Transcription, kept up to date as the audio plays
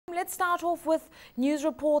let's start off with news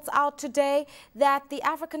reports out today that the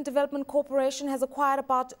African Development Corporation has acquired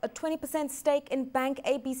about a 20% stake in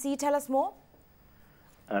BancABC. Tell us more.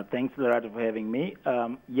 Thanks, Loretta, for having me.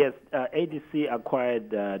 Yes, ADC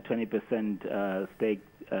acquired 20% stake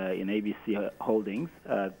in ABC Holdings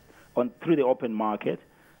through the open market.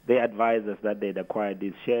 They advised us that they'd acquired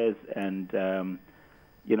these shares, and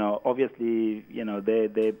obviously,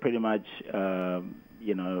 they pretty much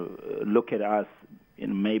look at us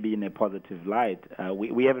maybe in a positive light.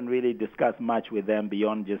 We haven't really discussed much with them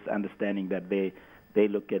beyond just understanding that they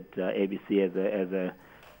look at ABC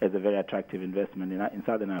as a very attractive investment in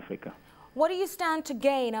Southern Africa. What do you stand to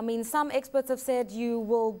gain? I mean, some experts have said you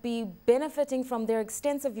will be benefiting from their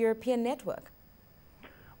extensive European network.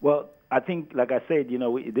 Well, I think, like I said,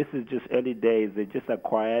 this is just early days. They just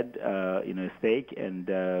acquired, a stake, and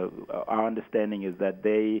our understanding is that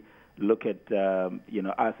they look at,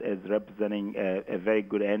 us as representing a very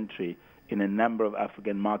good entry in a number of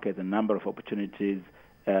African markets, a number of opportunities,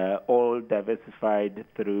 all diversified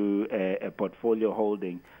through a portfolio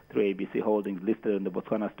holding, through ABC Holdings listed on the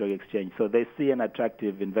Botswana Stock Exchange. So they see an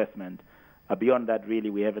attractive investment. Beyond that, really,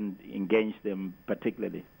 we haven't engaged them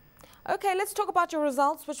particularly. Okay, let's talk about your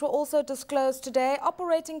results, which were also disclosed today.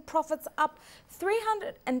 Operating profits up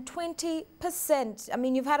 320%. I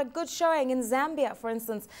mean, you've had a good showing in Zambia, for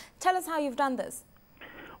instance. Tell us how you've done this.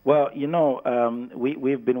 Well,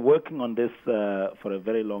 we've been working on this for a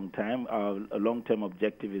very long time. Our long-term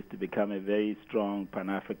objective is to become a very strong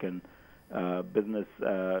Pan-African business,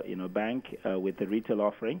 bank with a retail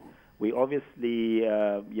offering. We obviously,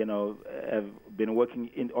 have been working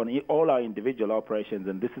on all our individual operations,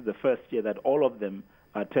 and this is the first year that all of them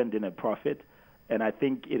are turned in a profit. And I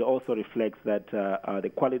think it also reflects that the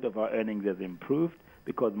quality of our earnings has improved,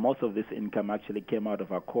 because most of this income actually came out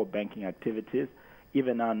of our core banking activities.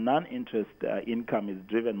 Even our non-interest income is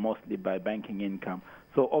driven mostly by banking income.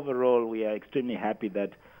 So overall, we are extremely happy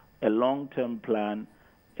that a long-term plan,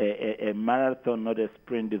 a marathon, not a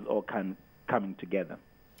sprint, is all coming together.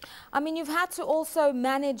 I mean, you've had to also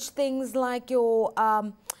manage things like your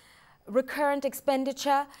recurrent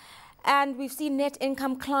expenditure, and we've seen net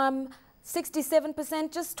income climb 67%.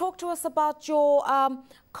 Just talk to us about your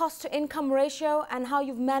cost-to-income ratio and how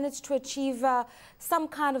you've managed to achieve some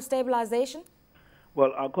kind of stabilization.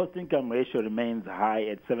 Well, our cost-income ratio remains high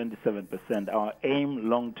at 77%. Our aim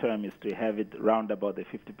long-term is to have it round about the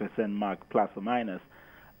 50% mark, plus or minus.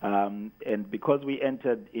 And because we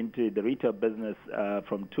entered into the retail business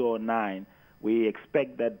from 2009, we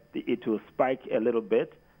expect that it will spike a little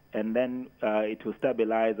bit, and then it will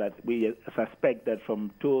stabilize. We suspect that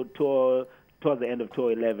from towards the end of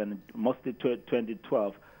 2011, mostly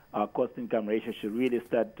 2012, our cost-income ratio should really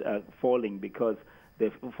start falling, because the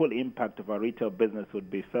full impact of our retail business would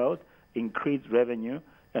be felt, increased revenue,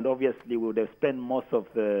 and obviously we would have spent most of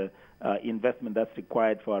the investment that's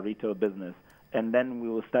required for our retail business. And then we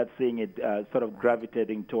will start seeing it sort of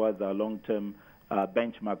gravitating towards our long-term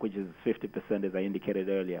benchmark, which is 50%, as I indicated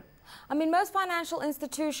earlier. I mean, most financial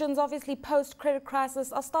institutions, obviously post-credit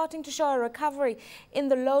crisis, are starting to show a recovery in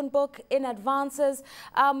the loan book, in advances.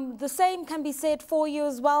 The same can be said for you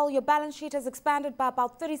as well. Your balance sheet has expanded by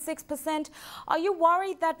about 36%. Are you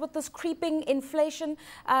worried that with this creeping inflation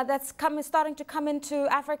that's starting to come into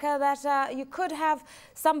Africa, that you could have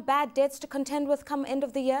some bad debts to contend with come end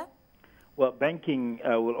of the year? Well, banking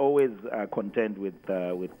will always contend with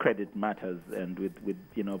credit matters and with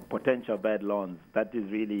potential bad loans. That is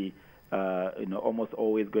really almost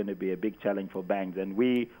always going to be a big challenge for banks, and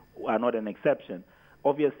we are not an exception.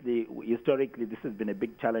 Obviously, historically, this has been a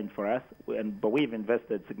big challenge for us, but we've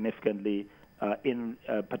invested significantly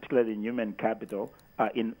particularly in human capital,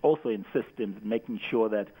 also in systems, making sure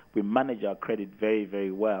that we manage our credit very,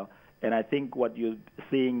 very well. And I think what you're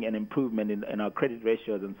seeing, an improvement in our credit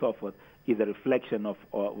ratios and so forth, is a reflection of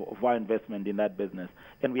our investment in that business.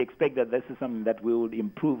 And we expect that this is something that we will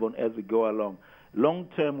improve on as we go along. Long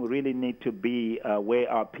term, we really need to be where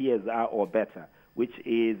our peers are or better, which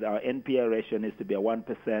is our NPL ratio needs to be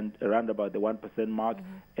 1%, around about the 1% mark,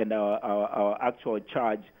 and our actual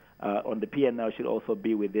charge on the P&L should also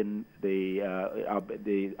be within our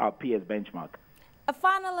peers' benchmark. A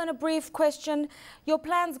final and a brief question. Your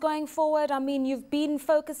plans going forward, I mean, you've been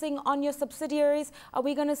focusing on your subsidiaries. Are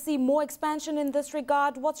we going to see more expansion in this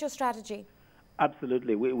regard? What's your strategy?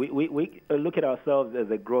 Absolutely. We look at ourselves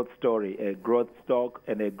as a growth story, a growth stock,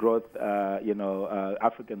 and a growth,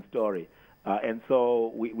 African story. And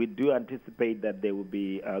so we do anticipate that there will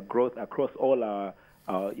be growth across all our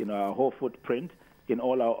whole footprint in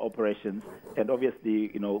all our operations. And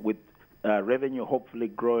obviously, with revenue hopefully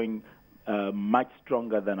growing much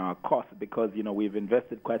stronger than our costs, because we've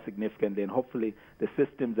invested quite significantly, and hopefully the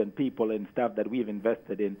systems and people and stuff that we've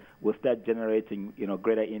invested in will start generating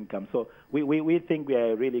greater income. So we think we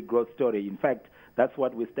are a really growth story. In fact, that's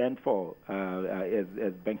what we stand for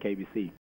as BancABC.